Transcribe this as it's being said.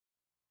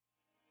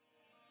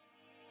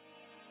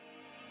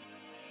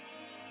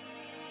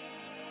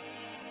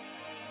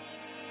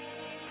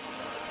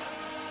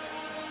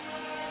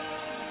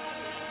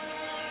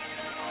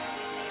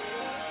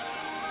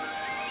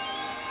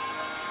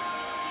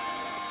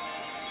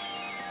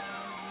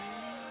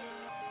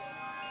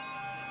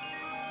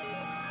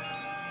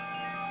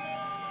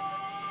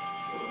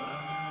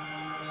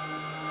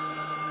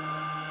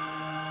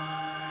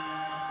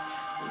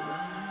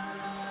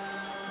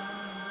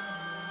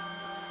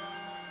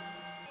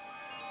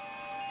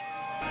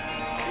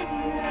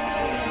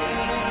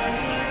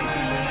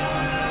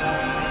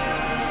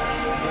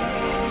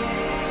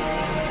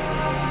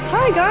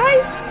Hi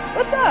guys,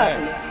 what's up?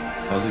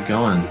 How's it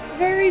going? It's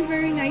very,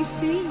 very nice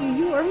to meet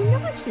you. You are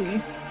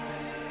Minaxi.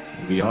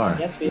 We are.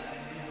 Yes, we.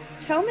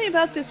 Tell me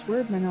about this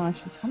word,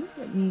 Minaxi. Tell me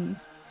what it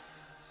means.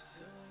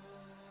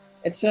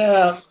 It's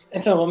a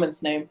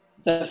woman's name.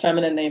 It's a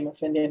feminine name of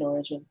Indian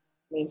origin.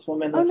 It means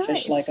woman Oh, with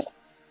fish like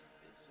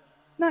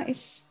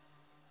nice.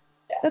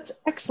 a. That's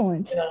Yeah,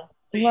 excellent. you know,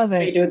 Love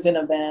three it. dudes in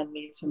a band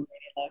need some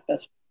like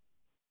that's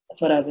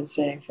what I've been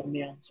saying from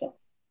the onset.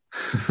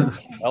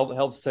 Okay.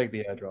 Helps take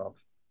the edge off.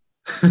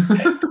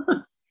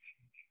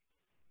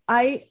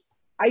 I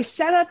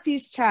set up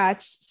these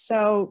chats,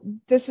 so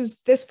this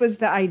was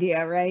the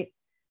idea, right?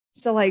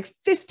 So like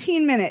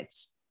 15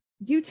 minutes.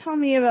 You tell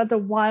me about the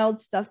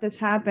wild stuff that's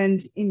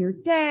happened in your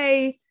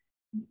day,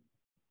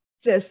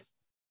 just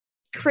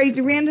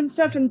crazy random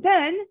stuff, and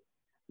then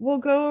we'll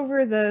go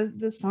over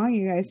the song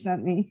you guys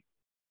sent me.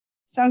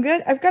 Sound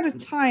good? I've got a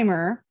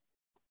timer.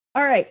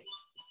 All right,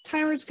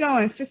 timer's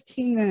going.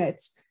 15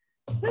 minutes.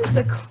 What is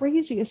the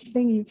craziest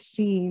thing you've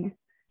seen?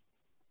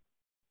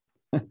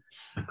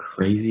 The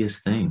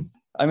craziest thing.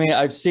 I mean,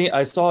 I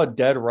saw a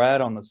dead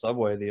rat on the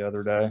subway the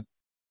other day.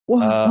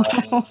 Whoa.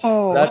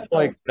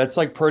 That's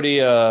like pretty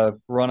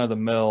run of the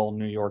mill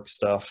New York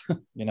stuff,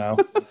 you know.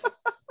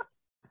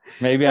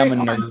 Maybe I'm a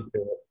nerd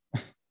to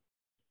it.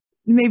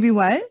 Maybe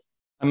what?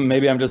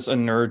 Maybe I'm just a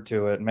nerd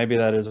to it. Maybe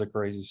that is a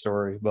crazy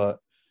story, but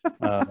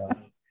I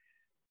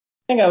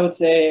think I would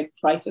say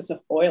prices of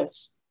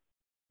oils.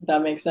 If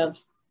that makes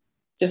sense.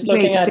 Just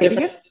looking at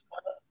different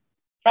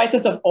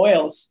prices of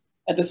oils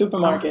at the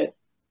supermarket.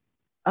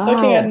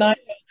 Looking at $9,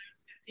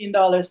 $15,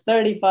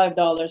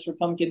 $35 for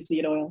pumpkin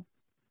seed oil.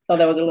 Thought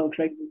that was a little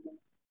crazy.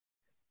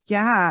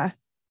 Yeah,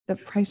 the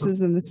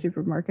prices in the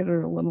supermarket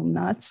are a little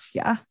nuts.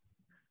 Yeah.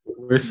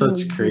 We're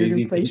such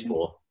crazy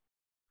people.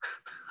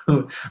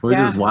 We're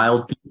just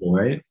wild people,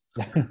 right?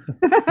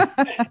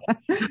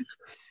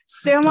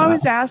 Sam, I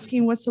was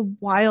asking what's the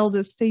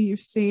wildest thing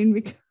you've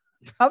seen,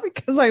 probably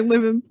because I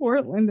live in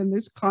Portland and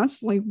there's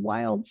constantly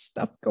wild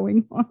stuff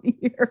going on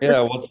here.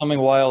 Yeah, what's something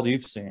wild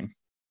you've seen?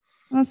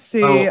 Let's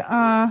see.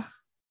 I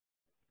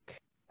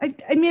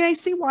mean, I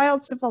see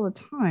wild stuff all the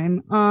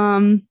time.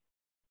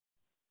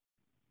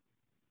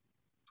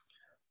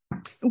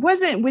 It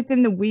wasn't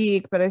within the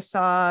week, but I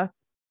saw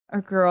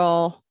a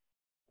girl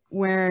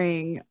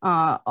wearing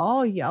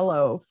all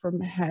yellow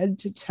from head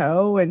to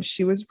toe, and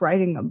she was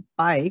riding a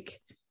bike,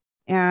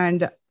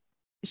 and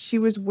she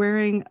was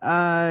wearing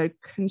a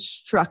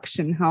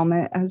construction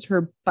helmet as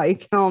her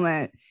bike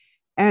helmet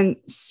and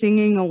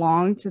singing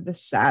along to the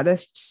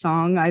saddest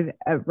song I've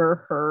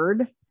ever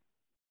heard.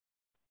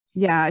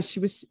 Yeah, she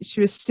was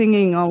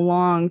singing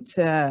along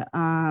to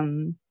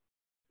I'm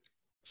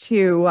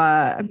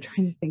trying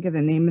to think of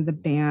the name of the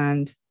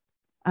band.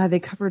 They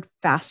covered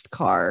Fast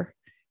Car.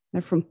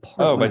 They're from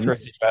Portland. Oh, by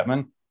Tracy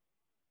Chapman.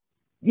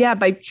 Yeah,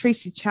 by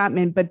Tracy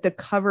Chapman, but the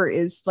cover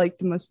is like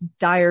the most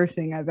dire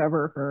thing I've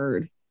ever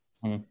heard.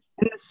 And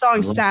the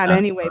song's sad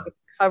anyway, but the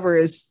cover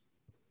is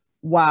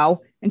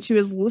wow. And she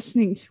was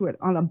listening to it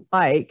on a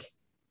bike.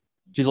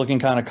 She's looking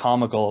kind of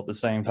comical at the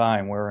same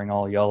time, wearing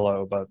all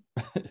yellow, but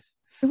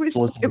it was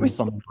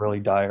something really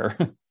dire.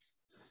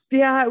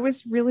 Yeah, it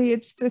was really,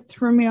 it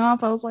threw me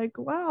off. I was like,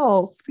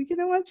 wow, you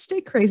know what?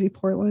 Stay crazy,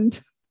 Portland.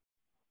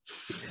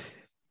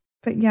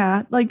 But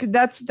yeah, like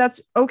that's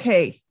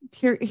okay.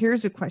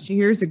 Here's a question.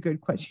 Here's a good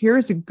question.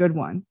 Here's a good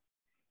one.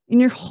 In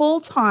your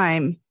whole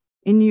time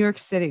in New York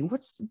City,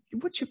 what's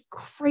your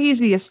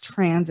craziest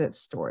transit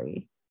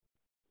story?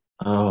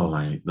 Oh,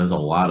 there's a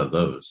lot of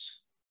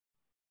those.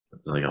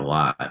 It's like a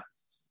lot.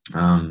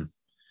 All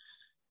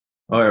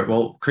right,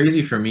 well,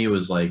 crazy for me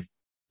was like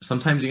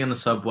sometimes you get on the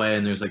subway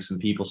and there's like some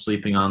people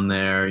sleeping on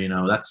there, you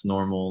know, that's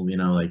normal, you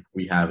know, like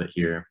we have it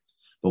here.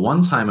 But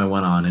one time I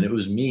went on and it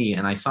was me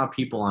and I saw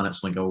people on it,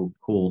 so I'm like, oh,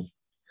 cool.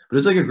 But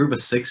it's like a group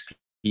of 6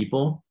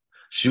 people,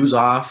 shoes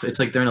off. It's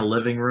like they're in a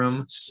living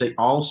room,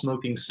 all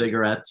smoking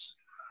cigarettes,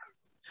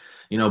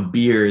 you know,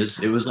 beers.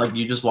 It was like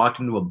you just walked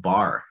into a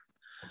bar,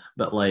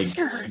 but like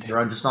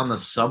they're just on the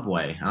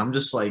subway. And I'm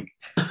just like,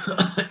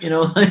 you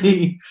know,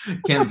 like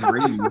can't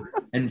breathe.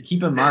 And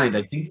keep in mind,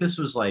 I think this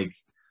was like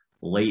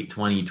late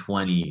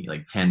 2020,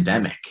 like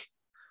pandemic.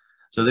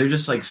 So they're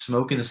just like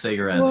smoking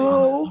cigarettes on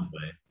the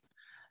subway.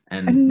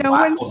 And no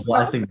one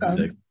stopped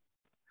them.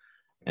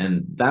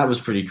 And that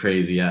was pretty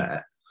crazy.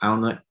 I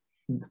don't know.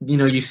 You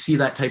know, you see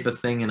that type of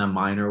thing in a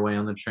minor way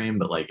on the train,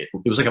 but like it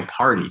was like a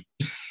party.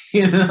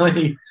 You know,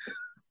 like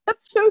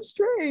that's so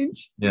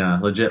strange. Yeah,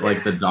 legit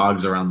like the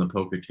dogs around the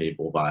poker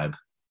table vibe.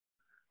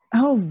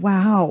 Oh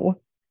wow.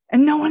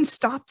 And no one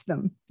stopped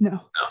them. No,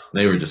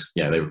 they were just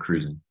they were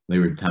cruising. They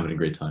were having a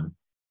great time.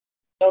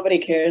 Nobody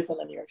cares on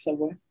the New York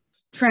subway.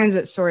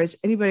 Transit stories.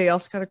 Anybody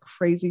else got a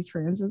crazy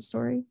transit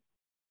story?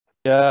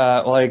 Yeah,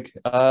 like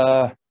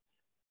I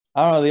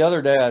don't know. The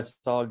other day I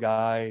saw a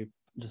guy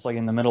just like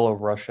in the middle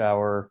of rush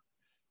hour.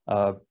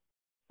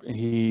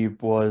 He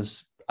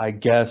was, I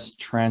guess,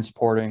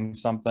 transporting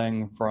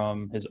something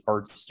from his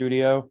art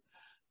studio,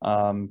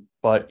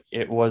 but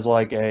it was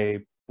like a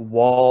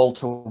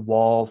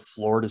wall-to-wall,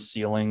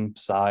 floor-to-ceiling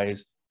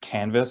size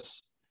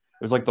canvas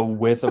was like the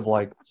width of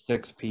like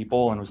 6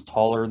 people and was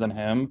taller than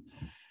him.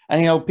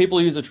 And, you know,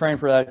 people use the train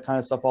for that kind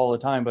of stuff all the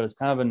time, but it's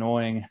kind of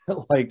annoying at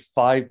like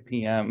 5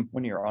 p.m.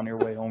 when you're on your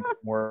way home from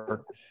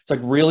work. It's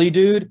like, really,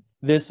 dude?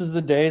 This is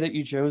the day that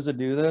you chose to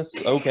do this?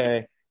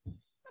 Okay.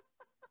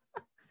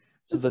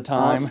 This is the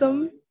time.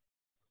 Awesome.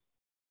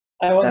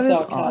 I once That is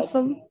saw a couch.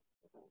 awesome.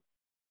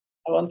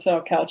 I once saw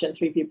a couch and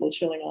 3 people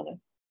chilling on it.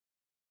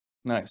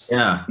 Nice.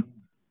 Yeah.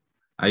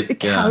 A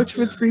couch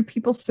with 3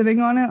 people sitting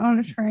on it on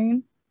a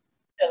train.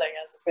 Chilling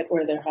as if it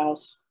were their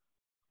house.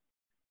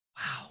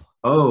 Wow.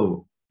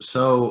 Oh,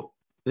 so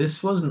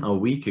this wasn't a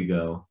week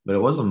ago, but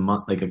it was a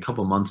month, like a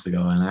couple months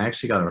ago, and I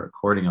actually got a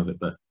recording of it.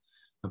 But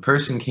a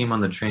person came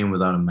on the train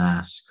without a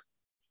mask,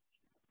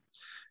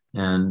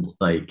 and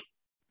like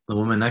the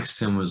woman next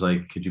to him was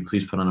like, "Could you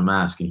please put on a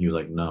mask?" And he was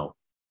like, "No."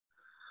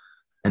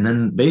 And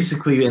then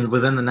basically,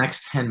 within the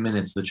next 10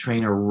 minutes, the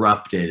train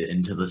erupted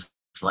into this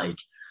like,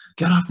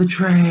 "Get off the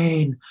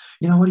train!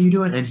 You know, what are you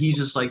doing?" And he's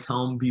just like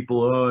telling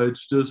people, "Oh,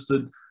 it's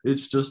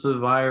just a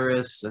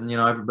virus," and you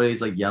know,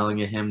 everybody's like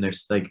yelling at him.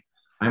 There's like,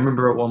 I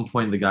remember at one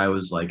point the guy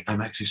was like, "I'm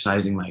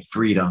exercising my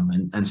freedom,"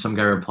 and some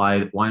guy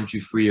replied, "Why don't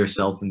you free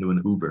yourself into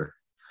an Uber?"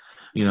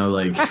 You know,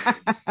 like,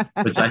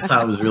 which I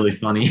thought was really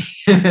funny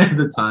at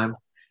the time.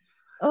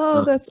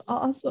 Oh, that's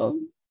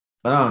awesome.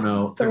 But I don't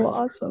know. So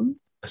awesome.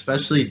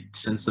 Especially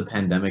since the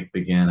pandemic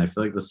began, I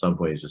feel like the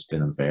subway has just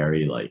been a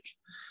very like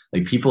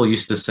people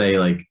used to say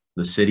like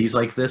the city's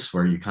like this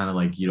where you kind of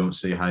like you don't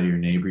say hi to your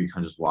neighbor, you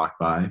kind of just walk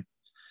by.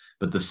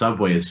 But the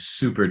subway is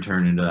super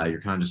turned into that.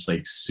 You're kind of just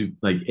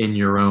like in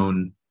your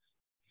own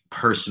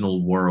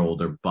personal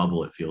world or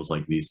bubble, it feels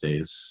like these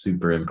days.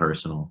 Super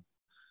impersonal.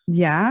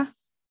 Yeah.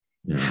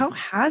 Yeah. How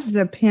has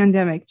the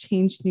pandemic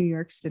changed New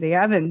York City?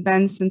 I haven't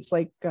been since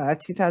like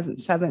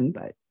 2007,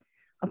 but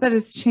I bet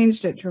it's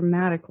changed it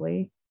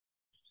dramatically.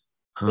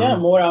 Yeah,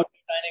 more outdoor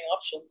dining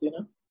options, you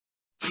know.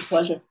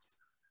 Pleasure.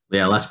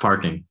 Yeah, less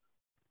parking.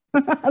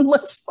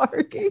 Less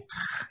parking.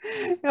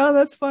 Oh,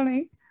 that's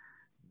funny.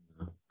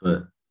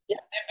 But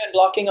yeah, they've been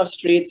blocking off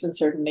streets in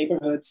certain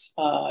neighborhoods,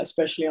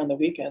 especially on the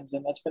weekends,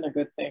 and that's been a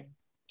good thing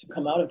to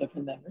come out of the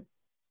pandemic.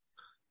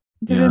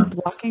 They've been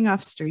blocking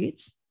off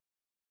streets?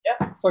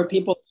 Yeah, for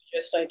people to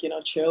just like, you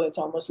know, chill. It's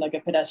almost like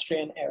a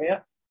pedestrian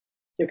area.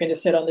 You can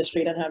just sit on the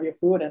street and have your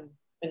food and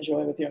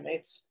enjoy with your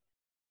mates.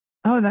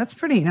 Oh, that's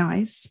pretty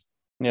nice.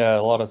 Yeah,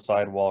 a lot of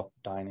sidewalk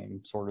dining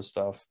sort of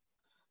stuff.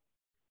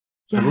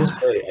 yeah. I will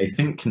say, I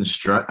think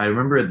I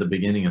remember at the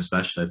beginning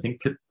especially, I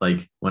think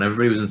like when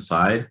everybody was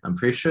inside, I'm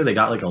pretty sure they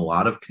got like a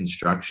lot of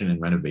construction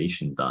and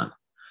renovation done.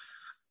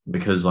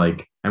 Because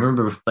like, I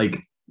remember like,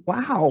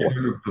 wow,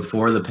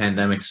 before the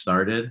pandemic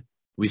started,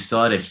 we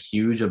still had a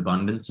huge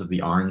abundance of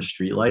the orange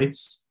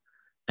streetlights,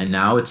 and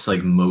now it's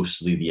like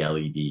mostly the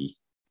LED.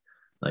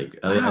 Like,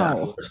 wow.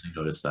 I personally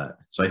noticed that.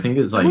 So I think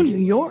it's like New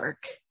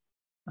York.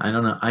 I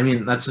don't know. I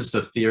mean, that's just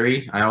a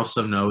theory. I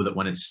also know that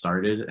when it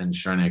started in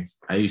Shrenick,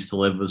 I used to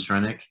live with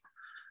Shrenick.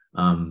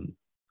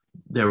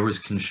 There was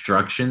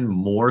construction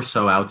more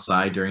so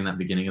outside during that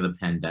beginning of the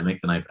pandemic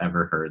than I've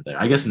ever heard there.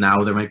 I guess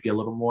now there might be a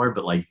little more,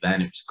 but like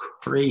then it was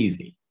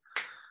crazy.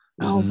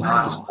 It was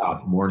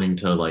nonstop morning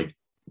to like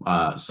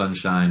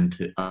sunshine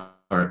to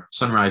or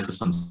sunrise to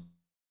sunset.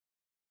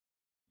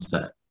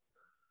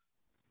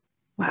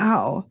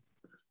 Wow.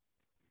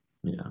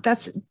 Yeah.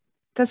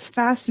 That's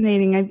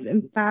fascinating. I've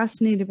been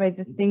fascinated by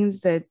the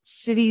things that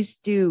cities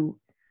do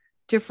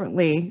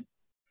differently.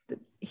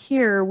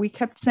 Here, we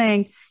kept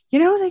saying,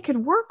 you know, they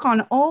could work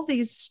on all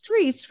these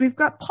streets. We've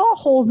got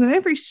potholes in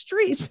every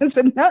street since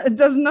it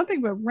does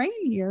nothing but rain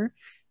here.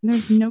 And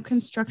there's no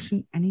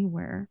construction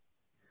anywhere.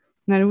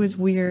 And that it was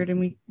weird. And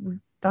we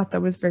thought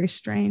that was very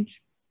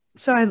strange.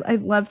 So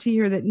I'd love to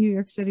hear that New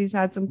York City's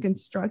had some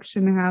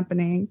construction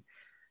happening.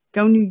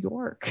 Go New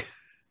York.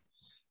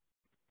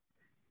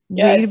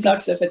 Yeah, it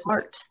sucks if it's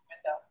smart.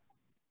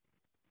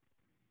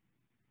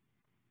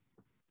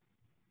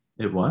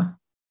 It what?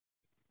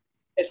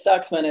 It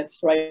sucks when it's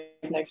right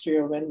next to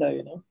your window,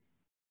 you know?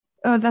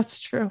 Oh,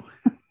 that's true.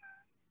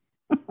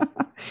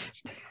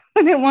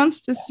 And it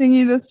wants to sing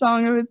you the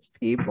song of its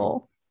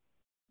people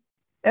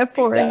at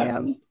 4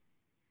 a.m.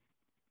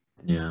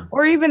 Yeah.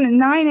 Or even at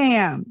 9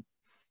 a.m.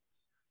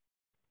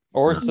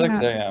 Or 6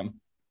 a.m.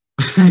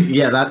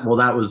 Yeah, that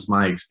was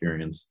my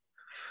experience.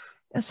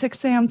 At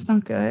 6 a.m. is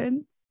not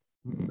good.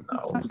 No,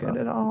 it's not good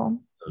at all.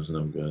 It was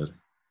no good.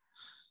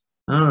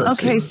 I don't know.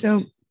 Okay,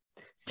 so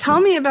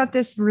tell me about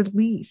this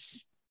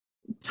release.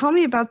 Tell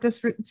me about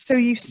this. So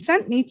you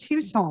sent me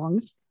 2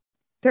 songs.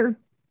 They're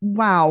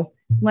wow.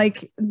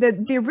 Like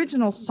the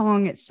original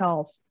song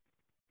itself.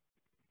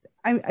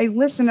 I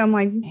listened. I'm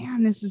like,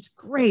 man, this is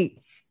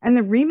great. And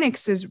the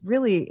remix is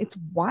really, it's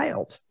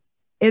wild.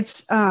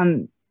 It's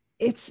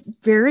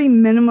very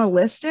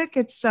minimalistic.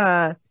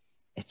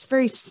 It's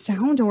very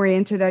sound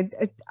oriented.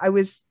 I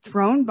was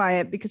thrown by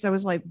it because I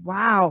was like,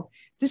 wow,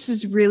 this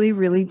is really,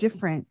 really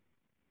different.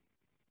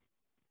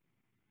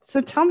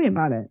 So tell me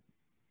about it.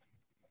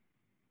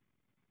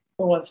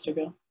 Who wants to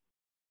go?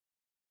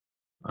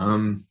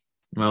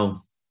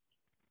 Well,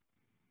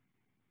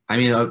 I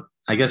mean,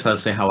 I guess I'll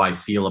say how I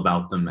feel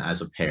about them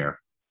as a pair.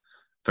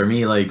 For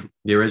me, like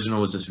the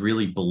original was this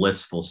really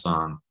blissful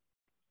song.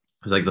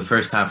 It was like the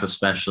first half,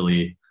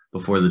 especially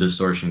before the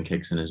distortion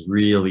kicks in, is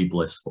really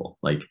blissful.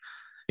 Like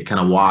it kind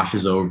of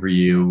washes over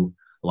you,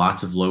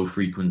 lots of low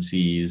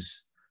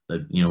frequencies,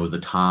 with the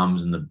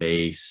toms and the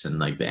bass and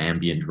like the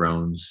ambient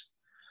drones.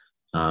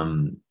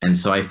 And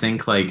so I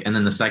think like, and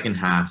then the second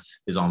half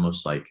is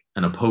almost like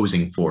an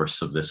opposing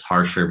force of this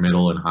harsher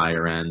middle and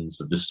higher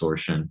ends of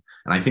distortion.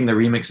 And I think the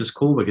remix is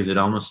cool because it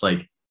almost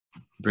like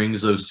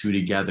brings those two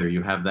together.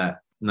 You have that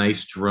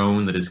nice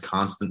drone that is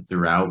constant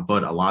throughout,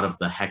 but a lot of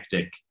the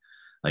hectic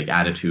like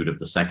attitude of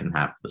the second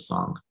half of the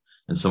song.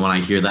 And so when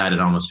I hear that, it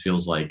almost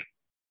feels like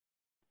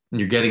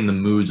you're getting the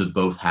moods of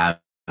both halves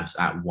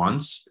at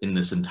once in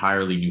this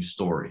entirely new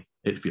story,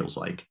 it feels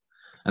like.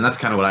 And that's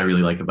kind of what I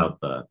really like about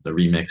the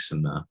remix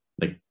and the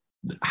like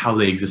how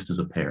they exist as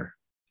a pair.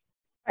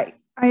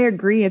 I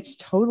agree. It's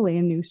totally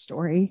a new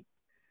story.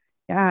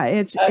 Yeah,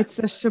 it's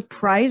a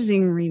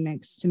surprising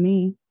remix to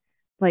me.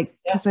 Like,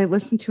 because I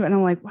listened to it and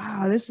I'm like,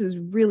 wow, this is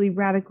really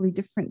radically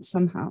different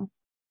somehow.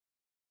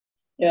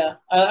 Yeah,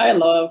 I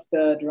love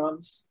the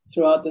drums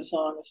throughout the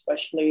song,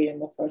 especially in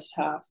the first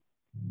half.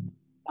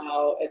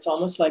 How it's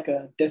almost like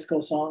a disco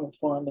song of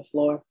Four on the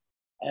Floor,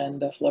 and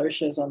the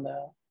flourishes on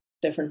the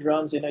different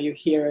drums, you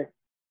hear it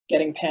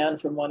getting panned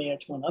from one ear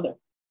to another.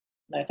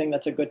 And I think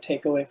that's a good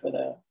takeaway for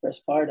the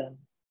first part. And,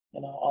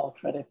 all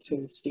credit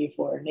to Steve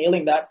for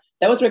nailing that.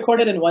 That was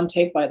recorded in one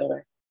take, by the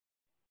way.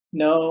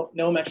 No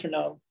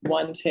metronome,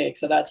 one take.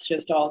 So that's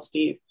just all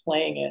Steve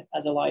playing it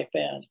as a live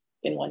band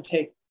in one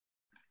take.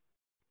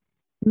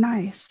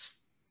 Nice.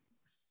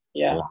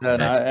 Yeah.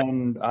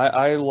 And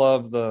I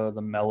love the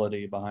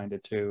melody behind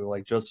it too.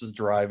 Like just as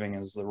driving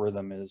as the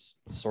rhythm is,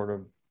 sort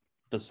of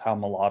just how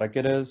melodic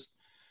it is.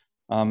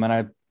 And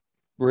I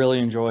really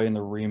enjoy in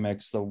the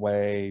remix the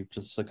way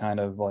just to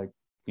kind of like,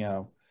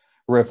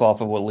 riff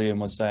off of what Liam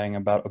was saying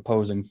about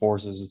opposing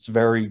forces. It's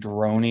very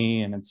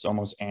drony and it's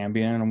almost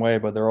ambient in a way,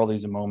 but there are all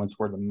these moments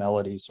where the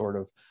melody sort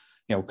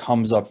of,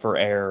 comes up for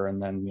air and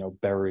then,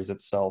 buries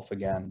itself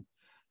again.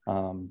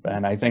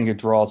 And I think it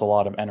draws a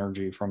lot of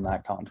energy from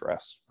that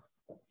contrast.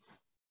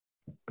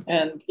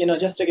 And,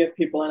 just to give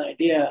people an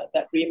idea,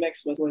 that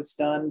remix was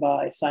done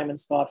by Simon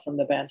Scott from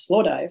the band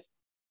Slowdive.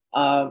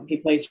 He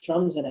plays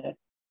drums in it.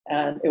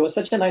 And it was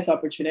such a nice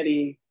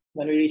opportunity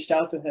when we reached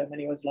out to him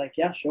and he was like,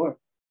 yeah, sure,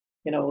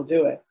 we'll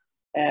do it.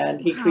 And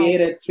he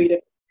created 3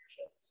 different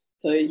versions.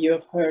 So you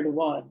have heard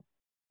one.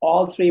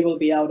 All 3 will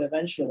be out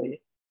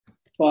eventually.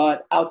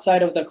 But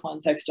outside of the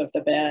context of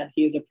the band,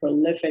 he is a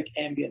prolific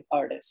ambient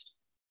artist.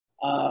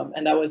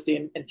 And that was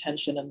the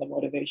intention and the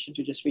motivation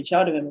to just reach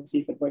out to him and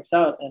see if it works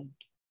out. And,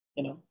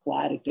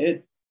 glad it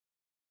did.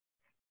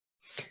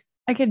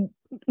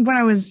 When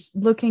I was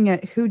looking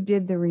at who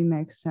did the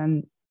remix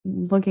and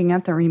looking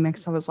at the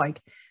remix, I was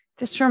like,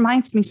 this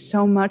reminds me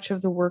so much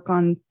of the work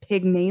on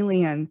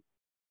Pygmalion,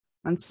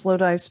 on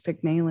Slowdive's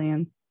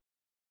Pygmalion.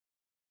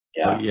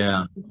 Yeah.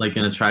 Yeah. Like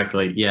in a track,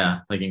 like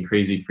in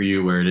Crazy for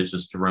You, where it is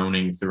just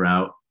droning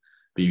throughout,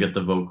 but you get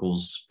the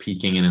vocals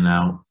peeking in and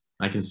out.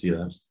 I can see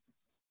that.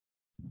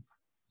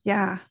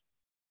 Yeah.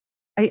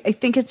 I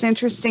think it's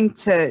interesting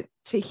to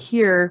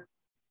hear.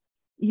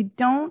 You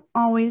don't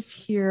always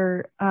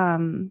hear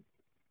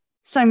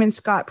Simon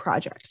Scott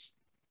projects.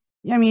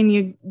 I mean,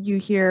 you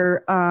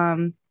hear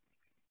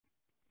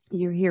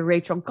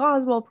Rachel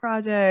Goswell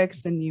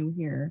projects, and you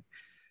hear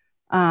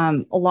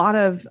a lot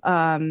of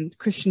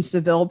Christian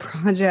Seville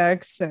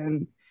projects,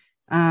 and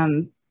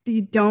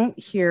you don't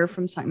hear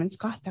from Simon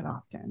Scott that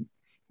often.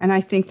 And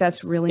I think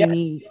that's really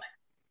neat.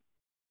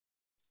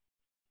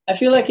 I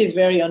feel like he's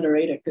very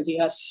underrated because he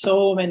has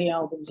so many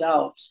albums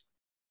out.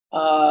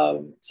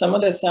 Some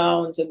of the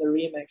sounds in the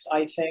remix,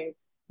 I think,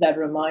 that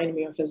remind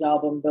me of his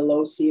album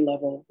Below Sea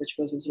Level, which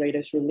was his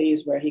latest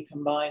release, where he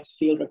combines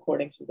field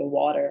recordings of the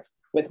water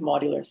with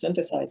modular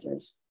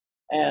synthesizers.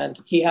 And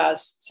he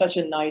has such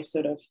a nice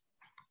sort of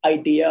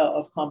idea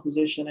of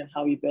composition and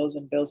how he builds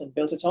and builds and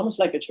builds. It's almost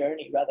like a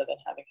journey rather than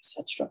having a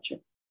set structure.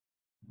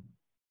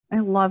 I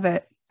love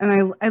it.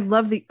 And I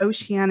love the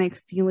oceanic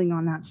feeling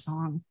on that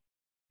song,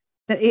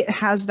 that it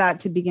has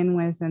that to begin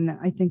with. And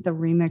I think the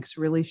remix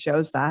really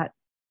shows that.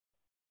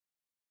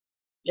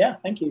 Yeah,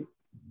 thank you.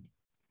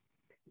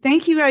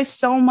 Thank you guys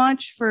so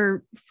much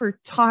for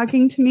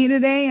talking to me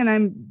today. And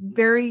I'm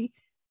very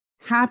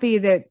happy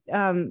that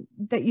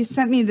that you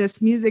sent me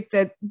this music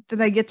that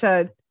I get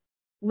to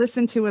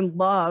listen to and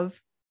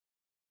love.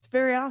 It's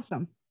very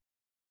awesome.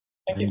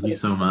 Thank you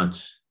so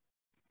much.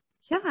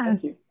 Yeah.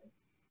 Thank you.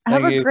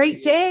 Have a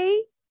great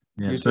day.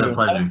 Yeah, it's been a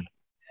pleasure.